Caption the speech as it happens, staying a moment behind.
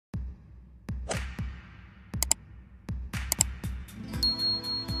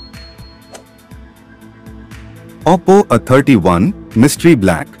OPPO A31 Mystery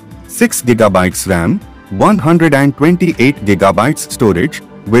Black, 6GB RAM, 128GB storage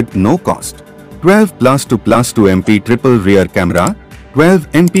with no cost. 12 plus 2 MP triple rear camera, 12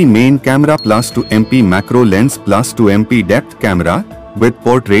 MP main camera plus 2 MP macro lens plus 2 MP depth camera with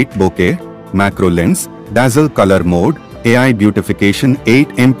portrait bokeh, macro lens, dazzle color mode, AI beautification 8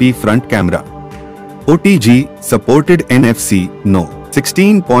 MP front camera. OTG supported NFC no.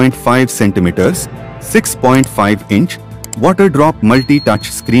 16.5 cm, 6.5 inch, water drop multi-touch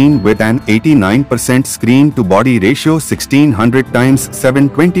screen with an 89% screen to body ratio, 1600 x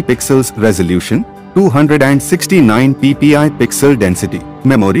 720 pixels resolution, 269 ppi pixel density.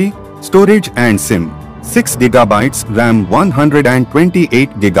 Memory, storage and SIM. 6GB RAM,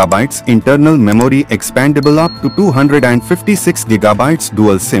 128GB internal memory, expandable up to 256GB,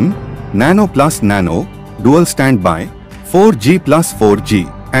 dual SIM, Nano plus Nano, dual standby, 4G plus 4G,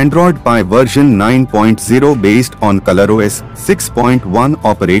 Android Pie version 9.0 based on ColorOS 6.1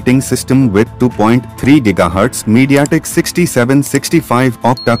 operating system with 2.3 GHz MediaTek 6765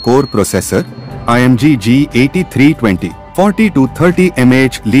 octa-core processor, IMG G8320. 40 to 30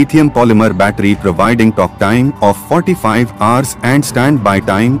 mAh lithium polymer battery providing talk time of 45 hours and standby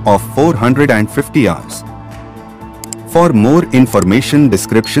time of 450 hours. For more information,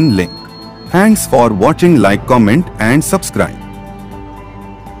 description link. Thanks for watching, like, comment and subscribe.